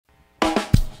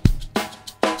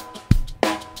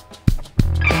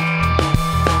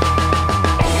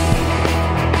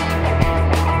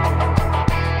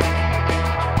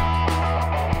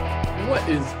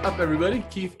everybody?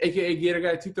 Keith, aka Gator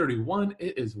Guy 231.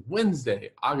 It is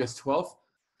Wednesday, August 12th.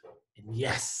 And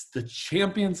yes, the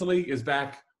Champions League is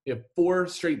back. We have 4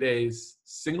 straight days,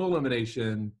 single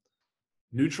elimination,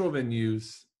 neutral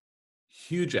venues,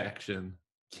 huge action.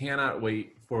 Cannot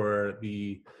wait for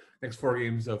the next 4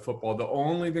 games of football. The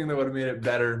only thing that would have made it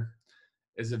better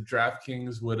is if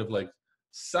DraftKings would have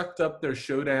sucked up their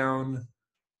showdown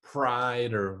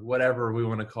pride or whatever we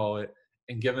want to call it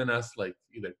and given us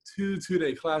either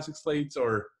 2-day classic slates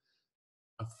or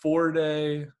a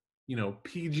 4-day,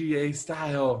 PGA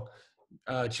style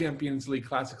Champions League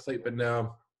classic slate. But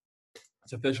no,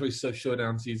 it's officially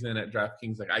showdown season at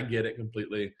DraftKings. I get it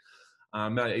completely.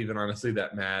 I'm not even honestly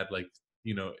that mad.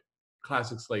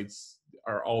 Classic slates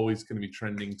are always going to be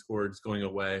trending towards going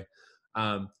away.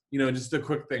 Just a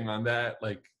quick thing on that,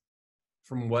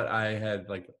 from what I had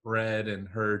read and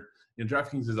heard,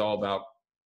 DraftKings is all about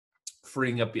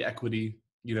freeing up the equity,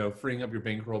 freeing up your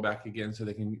bankroll back again so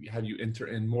they can have you enter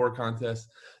in more contests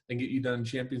and get you done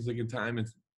Champions League in time, and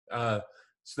so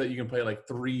that you can play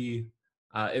 3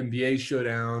 NBA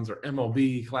showdowns or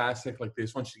MLB Classic. They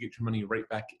just want you to get your money right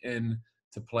back in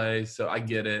to play. So I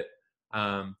get it.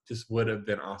 Just would have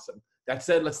been awesome. That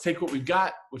said, let's take what we've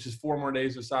got, which is 4 more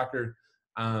days of soccer,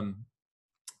 and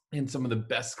some of the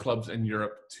best clubs in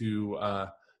Europe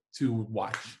to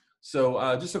watch.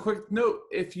 So just a quick note,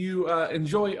 if you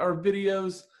enjoy our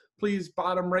videos, please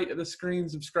bottom right of the screen,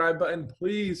 subscribe button,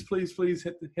 please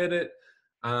hit it.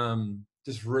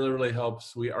 Just really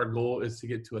helps. Our goal is to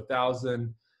get to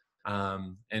 1,000,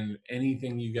 and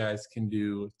anything you guys can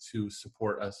do to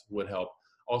support us would help.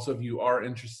 Also, if you are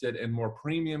interested in more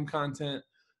premium content,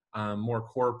 more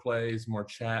core plays, more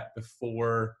chat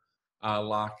before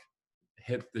lock,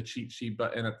 hit the cheat sheet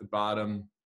button at the bottom,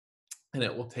 and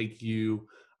it will take you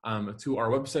to our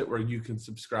website where you can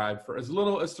subscribe for as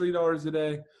little as $3 a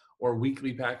day, or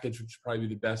weekly package, which would probably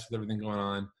be the best with everything going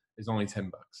on, is only $10.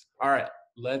 All right,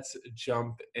 let's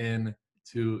jump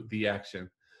into the action.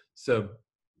 So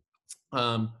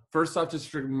first off,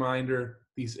 just a reminder,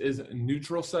 this is a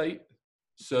neutral site.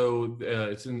 So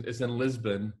it's in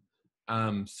Lisbon.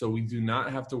 So we do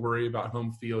not have to worry about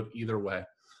home field either way.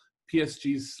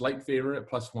 PSG's slight favorite at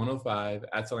plus 105.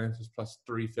 Atalanta's plus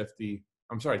 350.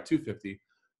 I'm sorry, 250.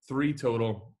 3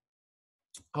 total.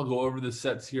 I'll go over the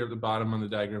sets here at the bottom on the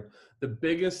diagram. The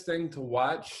biggest thing to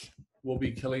watch will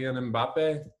be Kylian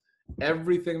Mbappe.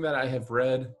 Everything that I have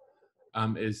read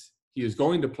is he is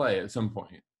going to play at some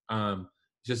point.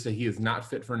 Just that he is not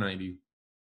fit for 90.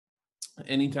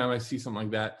 Anytime I see something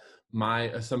like that, my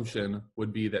assumption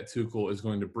would be that Tuchel is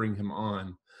going to bring him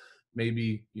on.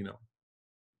 Maybe,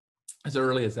 as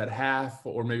early as that half,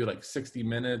 or maybe 60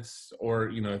 minutes, or,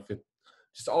 if it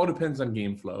just all depends on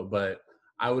game flow. But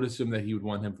I would assume that he would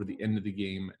want him for the end of the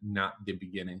game, not the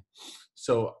beginning.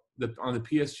 So on the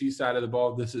PSG side of the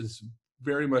ball, this is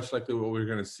very much likely what we're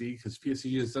going to see, because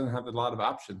PSG just doesn't have a lot of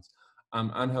options.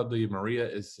 Angel Di Maria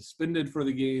is suspended for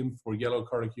the game for yellow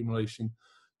card accumulation.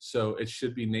 So it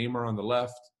should be Neymar on the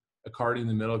left, Icardi in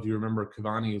the middle. If you remember,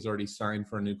 Cavani is already signed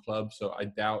for a new club. So I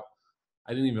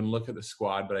didn't even look at the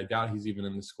squad, but I doubt he's even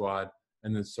in the squad.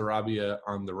 And then Sarabia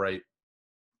on the right.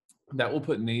 That will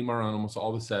put Neymar on almost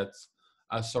all the sets.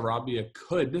 Sarabia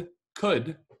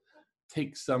could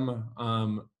take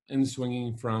some in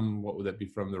swinging from, what would that be,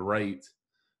 from the right.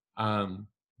 But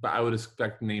I would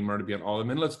expect Neymar to be on all of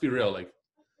them. And let's be real,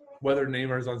 whether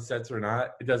Neymar's on sets or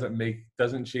not, it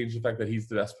doesn't change the fact that he's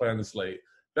the best player on the slate.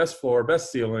 Best floor,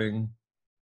 best ceiling,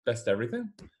 best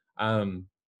everything.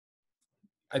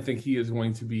 I think he is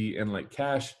going to be in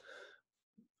cash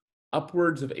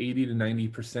upwards of 80 to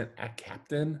 90% at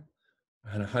captain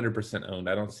and 100% owned.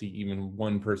 I don't see even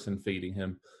one person fading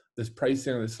him. This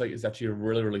pricing on the slate is actually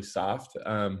really soft.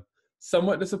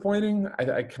 Somewhat disappointing.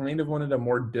 I kind of wanted a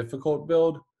more difficult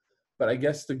build, but I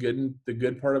guess the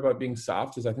good part about being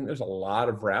soft is I think there's a lot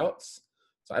of routes.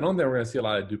 So I don't think we're going to see a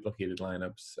lot of duplicated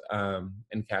lineups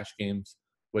in cash games,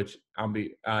 which I'm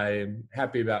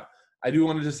happy about. I do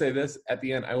want to just say this at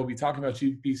the end. I will be talking about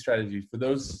GPP strategies. For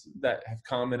those that have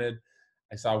commented,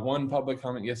 I saw one public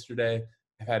comment yesterday.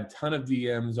 I've had a ton of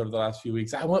DMs over the last few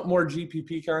weeks. I want more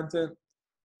GPP content.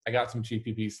 I got some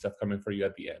GPP stuff coming for you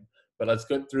at the end. But let's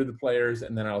go through the players,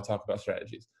 and then I'll talk about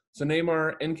strategies. So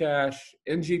Neymar in cash,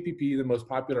 in GPP, the most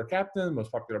popular captain,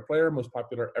 most popular player, most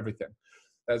popular everything.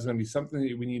 That's going to be something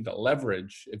that we need to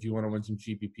leverage if you want to win some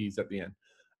GPPs at the end.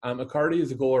 Icardi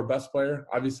is a goal or bust player.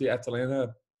 Obviously,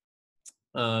 Atalanta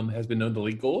has been known to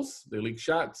leak goals. They leak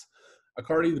shots.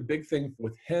 Icardi, the big thing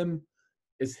with him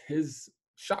is his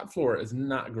shot floor is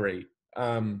not great.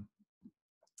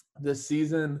 This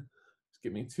season, just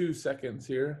give me 2 seconds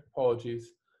here.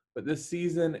 Apologies. but this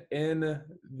season in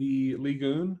the Ligue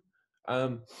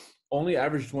 1, only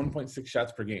averaged 1.6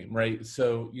 shots per game, right?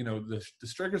 So, the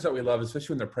strikers that we love,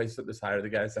 especially when they're priced at this high, are the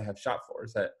guys that have shot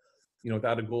floors that,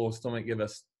 without a goal still might give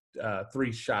us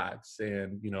 3 shots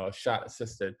and, a shot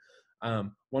assisted.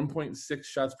 1.6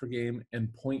 shots per game and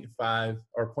 0.5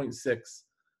 or 0.6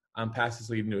 passes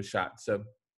leading to a shot. So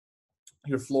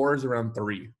your floor is around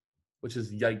 3, which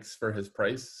is yikes for his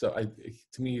price. So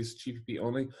to me, he's GPP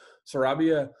only.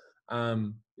 Sarabia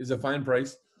is a fine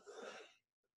price.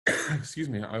 Excuse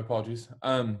me, my apologies.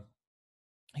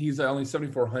 He's only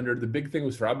 7,400. The big thing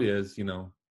with Sarabia is,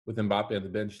 with Mbappe on the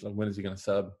bench, like when is he going to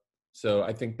sub? So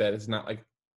I think that it's not like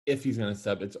if he's going to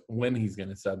sub, it's when he's going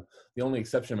to sub. The only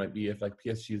exception might be if like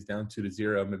PSG is down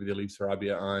 2-0, maybe they leave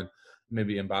Sarabia on.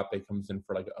 Maybe Mbappe comes in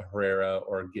for like a Herrera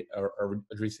or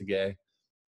Idrissa Gueye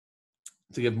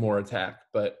to give more attack.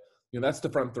 But, that's the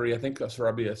front 3. I think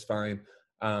Sarabia is fine.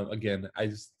 Again,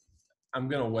 I'm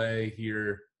going to weigh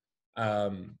here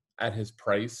at his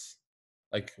price.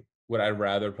 Like, would I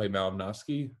rather play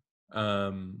Malinowski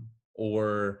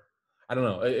or I don't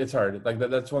know. It's hard. Like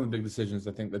that's one of the big decisions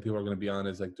I think that people are going to be on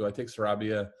is like, do I take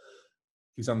Sarabia?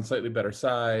 He's on the slightly better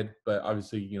side, but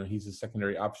obviously, he's a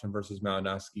secondary option versus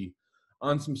Malinowski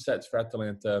on some sets for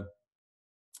Atalanta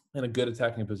in a good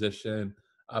attacking position.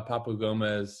 Papu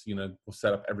Gomez, will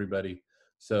set up everybody.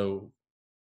 So,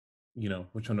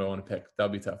 which one do I want to pick?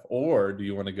 That'll be tough. Or do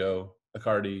you want to go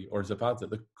Icardi or Zapata?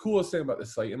 The coolest thing about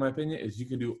this slate, in my opinion, is you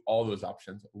can do all those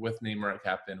options with Neymar at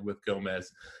captain, with Gomez,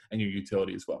 and your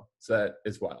utility as well. So that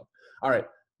is wild. All right.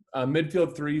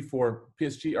 Midfield 3 for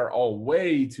PSG are all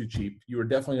way too cheap. You are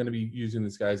definitely going to be using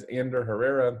these guys. Ander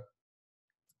Herrera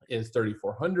is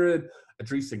 3,400.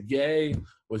 Idrissa Gueye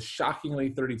was shockingly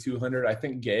 3,200. I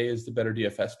think Gueye is the better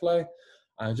DFS play,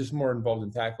 just more involved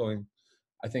in tackling.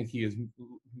 I think he is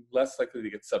less likely to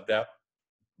get subbed out.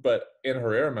 But Ander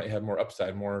Herrera might have more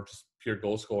upside, more just pure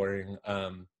goal scoring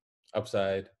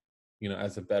upside,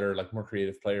 as a better, like more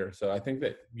creative player. So I think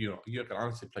that, you can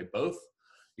honestly play both.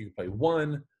 You can play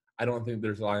one. I don't think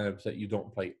there's lineups that you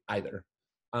don't play either.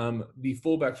 The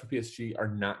fullbacks for PSG are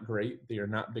not great. They are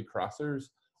not big crossers.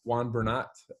 Juan Bernat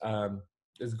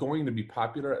is going to be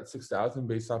popular at 6,000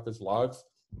 based off his logs.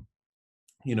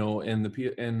 In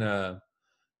the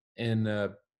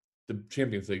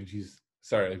Champions League,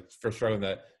 for struggling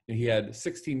that. He had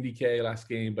 16 DK last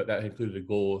game, but that included a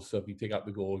goal. So if you take out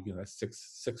the goal, that's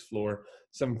six floor,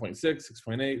 7.6,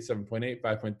 6.8, 7.8,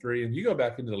 5.3. And you go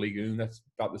back into the league, that's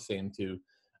about the same too.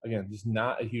 Again, just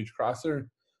not a huge crosser.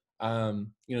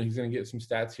 He's going to get some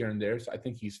stats here and there, so I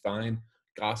think he's fine.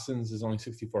 Gossens is only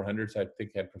 6,400, so I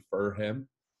think I'd prefer him.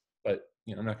 But,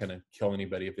 I'm not going to kill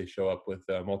anybody if they show up with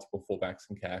multiple fullbacks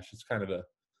in cash. It's kind of a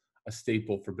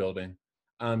staple for building.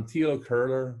 Thilo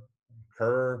Kerr,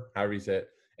 however you say it.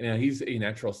 And he's a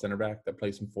natural center back that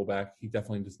plays some fullback. He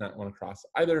definitely does not want to cross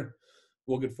either.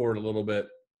 We'll get forward a little bit.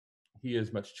 He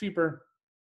is much cheaper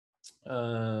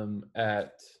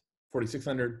at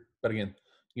 4,600. But again,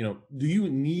 do you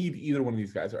need either one of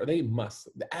these guys? Are they must?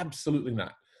 Absolutely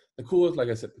not. The coolest, like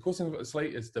I said, the coolest thing about the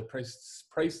slate is the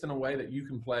priced in a way that you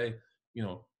can play,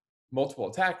 multiple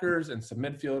attackers and some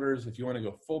midfielders. If you want to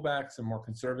go fullbacks and more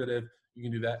conservative, you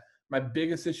can do that. My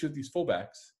biggest issue with these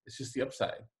fullbacks is just the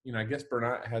upside. I guess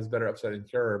Bernat has better upside than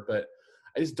Kerr, but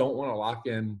I just don't want to lock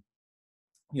in,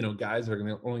 guys that are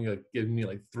going to only give me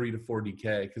 3 to 4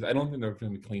 DK because I don't think they're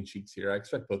going to be clean sheets here. I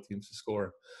expect both teams to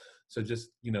score. So just,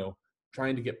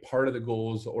 trying to get part of the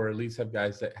goals or at least have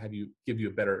guys that give you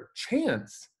a better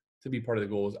chance to be part of the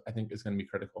goals, I think is going to be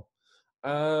critical.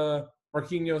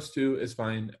 Marquinhos too is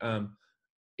fine.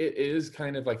 It is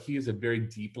kind of like he is a very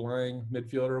deep lying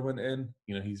midfielder when in.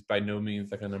 He's by no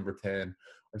means like a number 10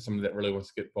 or somebody that really wants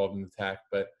to get involved in the attack,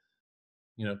 but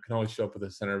can always show up with a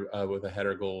center with a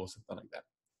header goal or something like that.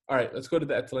 All right, let's go to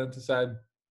the Atalanta side.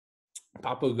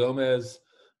 Papu Gomez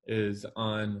is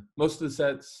on most of the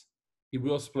sets. He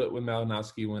will split when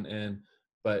Malinowski went in,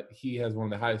 but he has one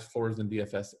of the highest floors in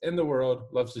DFS in the world.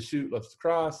 Loves to shoot, loves to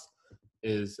cross,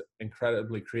 is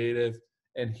incredibly creative,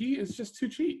 and he is just too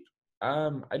cheap.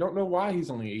 I don't know why he's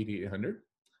only 8,800.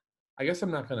 I guess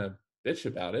I'm not going to bitch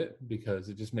about it because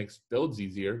it just makes builds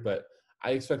easier, but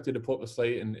I expected to pull up the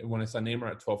slate, and when I saw Neymar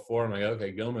at 12.4, I'm like,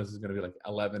 okay, Gomez is going to be like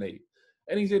 11.8,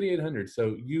 and he's 8,800.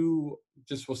 So you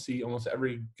just will see almost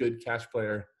every good cash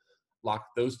player lock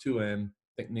those two in,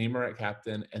 think Neymar at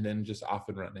captain, and then just off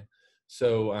and running.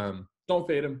 So don't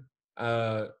fade him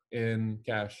in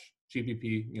cash.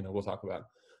 GPP, we'll talk about.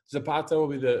 Zapata will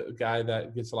be the guy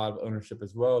that gets a lot of ownership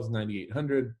as well as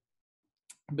 9,800.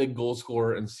 Big goal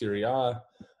scorer in Serie A.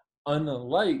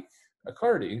 Unlike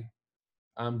Icardi,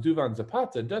 Duvan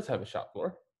Zapata does have a shot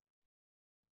floor.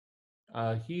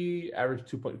 He averaged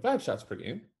 2.5 shots per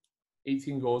game,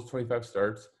 18 goals, 25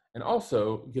 starts, and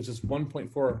also gives us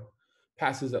 1.4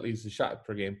 passes that leads to shot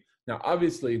per game. Now,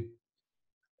 obviously,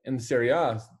 in the Serie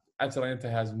A, Atalanta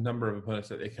has a number of opponents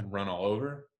that they can run all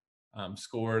over,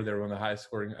 score. They're one of the highest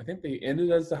scoring. I think they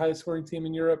ended as the highest scoring team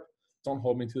in Europe. Don't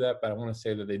hold me to that, but I want to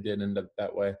say that they did end up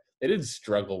that way. They did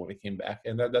struggle when it came back,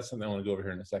 and that's something I want to go over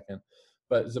here in a second.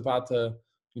 But Zapata,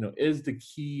 is the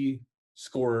key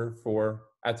scorer for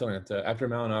Atalanta. After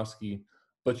Malinowski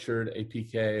butchered a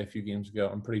PK a few games ago,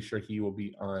 I'm pretty sure he will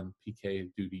be on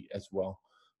PK duty as well.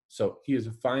 So he is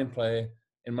a fine play.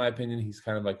 In my opinion, he's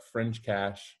kind of like fringe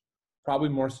cash, probably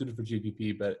more suited for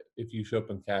GPP, but if you show up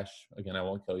in cash, again, I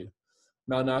won't kill you.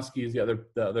 Malinowski is the other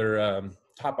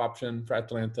top option for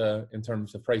Atalanta in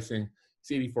terms of pricing.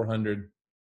 It's 8,400.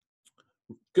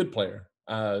 Good player.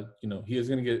 He is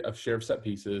going to get a share of set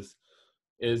pieces,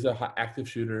 is a active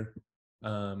shooter,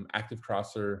 active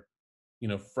crosser,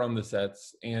 from the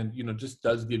sets, and, just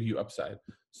does give you upside.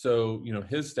 So,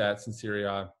 his stats in Serie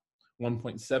A,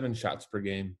 1.7 shots per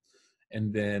game,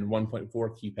 and then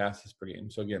 1.4 key passes per game.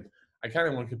 So again, I kind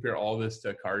of want to compare all this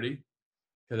to Cardi,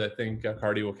 because I think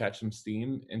Cardi will catch some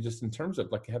steam. And just in terms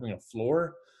of like having a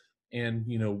floor and,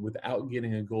 without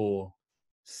getting a goal,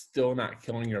 still not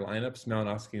killing your lineups,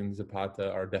 Malinowski and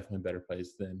Zapata are definitely better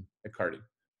plays than Icardi.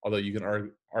 Although you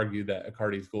can argue that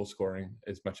Icardi's goal scoring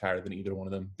is much higher than either one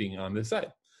of them being on this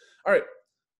side. All right.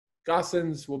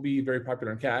 Gosens will be very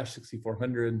popular in cash,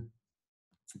 6,400.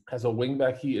 As a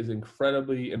wingback, he is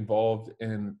incredibly involved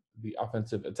in the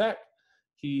offensive attack.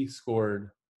 He scored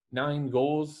 9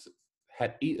 goals,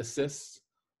 had 8 assists,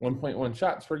 1.1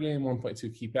 shots per game,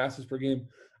 1.2 key passes per game.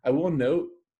 I will note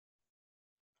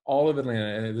all of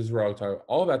Atlanta, and this is where I'll talk,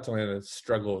 all of Atalanta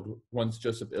struggled once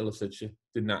Joseph Ilicic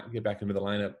did not get back into the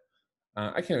lineup.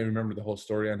 I can't even remember the whole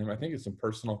story on him. I think it's some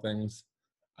personal things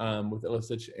with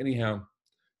Ilicic. Anyhow,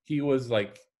 he was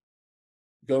like,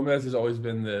 Gomez has always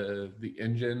been the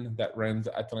engine that runs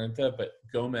Atalanta, but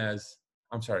Gomez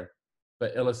has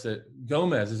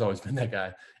always been that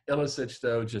guy. Ilicic,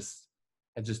 though,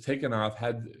 had taken off,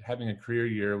 having a career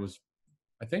year, was,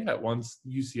 I think at once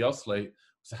UCL slate,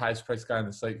 was the highest priced guy on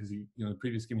the slate because the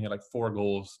previous game he had like 4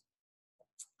 goals.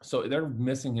 So they're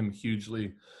missing him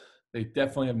hugely. They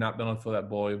definitely have not been able to fill that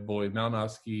void.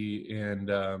 Malinowski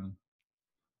and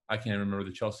I can't remember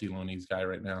the Chelsea loanees guy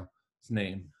right now, his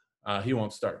name. He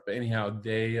won't start. But anyhow,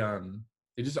 they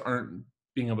just aren't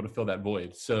being able to fill that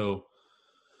void. So,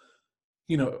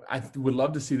 I would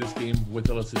love to see this game with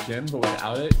Ilicic in, but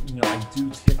without it, I do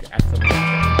tick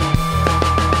Atalanta.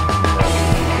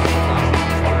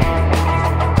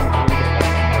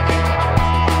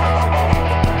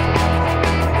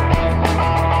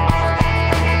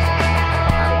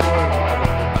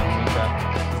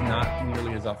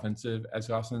 Offensive as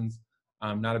Gosens,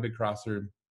 not a big crosser,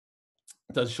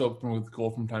 does show up with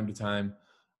goal from time to time.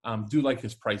 Do like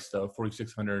his price though,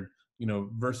 4,600.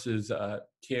 Versus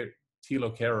Tilo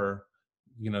Kehrer,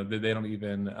 they don't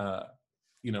even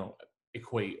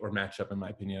equate or match up in my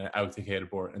opinion. I would take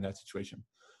Hedebor in that situation.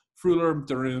 Freuler,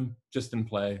 Darun, just in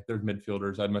play. They're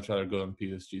midfielders. I'd much rather go on the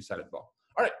PSG side of the ball.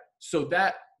 All right, so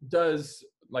that does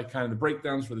like kind of the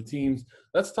breakdowns for the teams.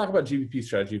 Let's talk about GPP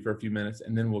strategy for a few minutes,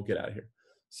 and then we'll get out of here.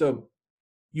 So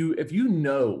if you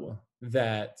know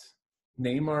that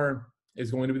Neymar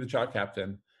is going to be the chalk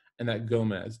captain and that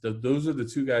Gomez, those are the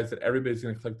 2 guys that everybody's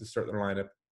going to click to start their lineup.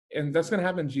 And that's going to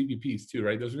happen in GPPs too,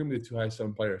 right? Those are going to be the 2 highest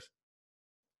owned players.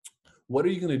 What are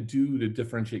you going to do to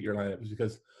differentiate your lineups?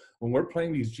 Because when we're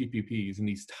playing these GPPs and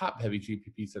these top-heavy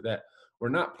GPPs at that, we're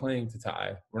not playing to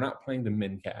tie. We're not playing to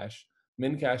min cash.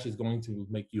 Min cash is going to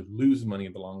make you lose money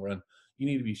in the long run. You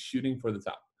need to be shooting for the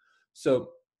top. So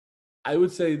I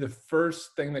would say the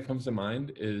first thing that comes to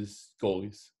mind is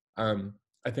goalies.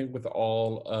 I think with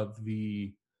all of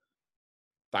the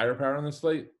firepower on the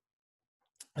slate,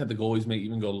 that the goalies may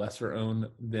even go lesser owned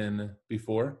than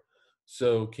before.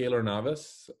 So Keylor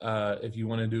Navas, if you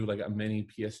want to do like a mini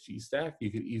PSG stack, you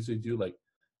could easily do like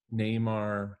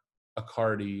Neymar,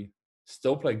 Icardi,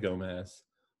 still play Gomez,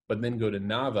 but then go to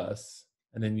Navas,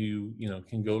 and then you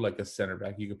can go like a center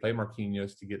back. You could play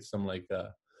Marquinhos to get some like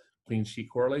clean sheet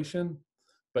correlation.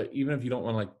 But even if you don't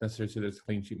want to like necessarily say there's a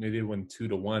clean sheet, maybe they win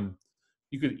 2-1,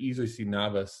 you could easily see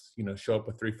Navas, show up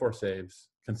with 3-4 saves,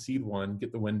 concede 1,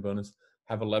 get the win bonus,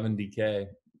 have 11 DK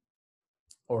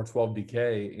or 12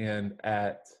 DK, and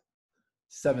at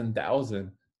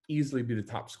 7,000, easily be the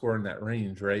top scorer in that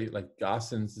range, right? Like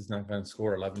Gosens is not going to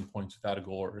score 11 points without a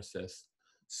goal or assist.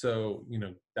 So,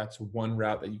 that's one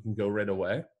route that you can go right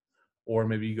away. Or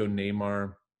maybe you go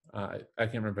Neymar. I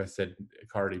can't remember if I said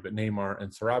Icardi, but Neymar and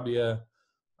Sarabia,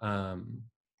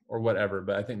 or whatever.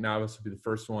 But I think Navas would be the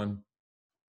first one.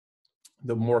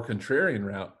 The more contrarian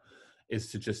route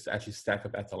is to just actually stack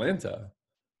up Atalanta,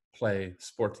 play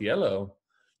Sportiello.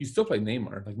 You still play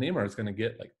Neymar. Like Neymar is going to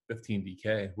get like 15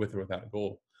 DK with or without a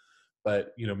goal.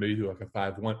 But, maybe do like a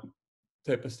 5-1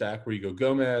 type of stack where you go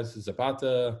Gomez,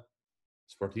 Zapata,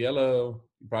 Sportiello.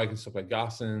 You probably can still play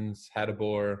Gossens,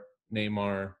 Hadibor,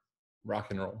 Neymar,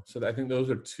 rock and roll. So I think those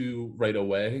are two right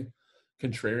away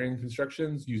contrarian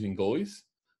constructions using goalies.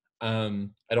 I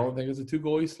don't think it's a 2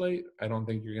 goalie slate. I just don't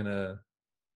think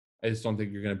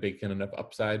you're going to bake in enough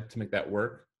upside to make that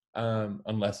work,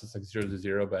 unless it's like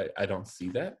 0-0, but I don't see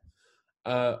that.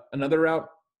 Another route,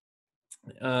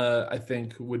 I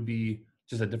think, would be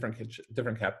just a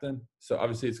different captain. So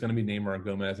obviously it's going to be Neymar and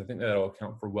Gomez. I think that'll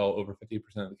account for well over 50%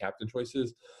 of the captain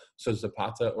choices. So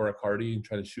Zapata or Icardi, and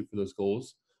try to shoot for those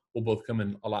goals, will both come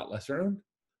in a lot less round,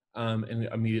 and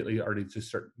immediately already just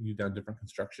start you down different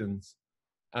constructions.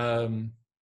 Trying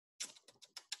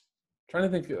to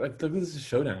think, like, this is a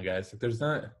showdown, guys.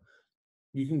 Like,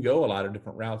 you can go a lot of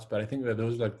different routes, but I think that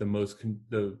those are like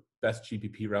the best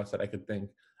GPP routes that I could think.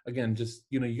 Again, just,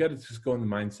 you got to just go in the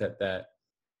mindset that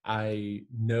I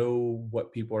know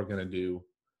what people are going to do.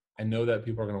 I know that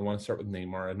people are going to want to start with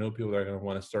Neymar. I know people are going to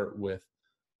want to start with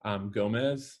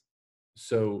Gomez.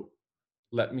 So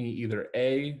let me either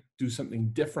A, do something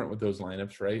different with those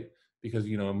lineups, right? Because,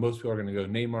 most people are going to go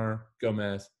Neymar,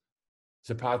 Gomez,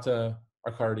 Zapata,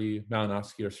 Icardi,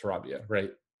 Malinowski, or Sarabia,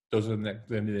 right? Those are going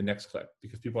to be the next click,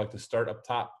 because people like to start up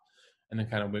top and then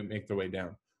kind of make their way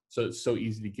down. So it's so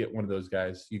easy to get one of those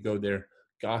guys. You go there.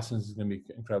 Gossens is going to be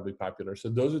incredibly popular. So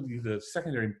those are the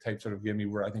secondary types sort of give me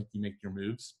where I think you make your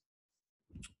moves.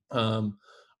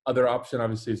 Other option,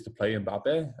 obviously, is to play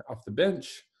Mbappe off the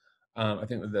bench. I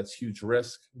think that's huge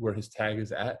risk where his tag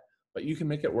is at, but you can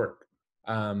make it work.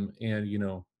 And,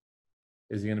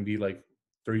 is he going to be like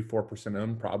 3-4%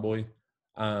 owned? Probably.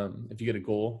 If you get a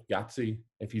goal, Yahtzee.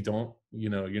 If you don't,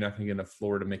 you're not going to get enough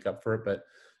floor to make up for it. But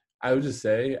I would just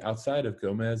say, outside of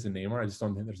Gomez and Neymar, I just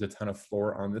don't think there's a ton of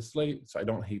floor on this slate. So I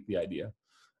don't hate the idea.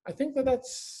 I think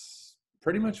that's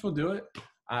pretty much will do it.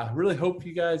 I really hope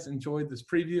you guys enjoyed this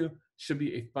preview. Should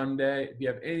be a fun day. If you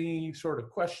have any sort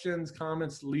of questions,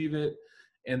 comments, leave it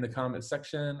in the comment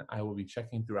section. I will be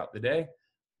checking throughout the day.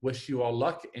 Wish you all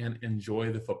luck and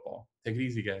enjoy the football. Take it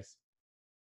easy, guys.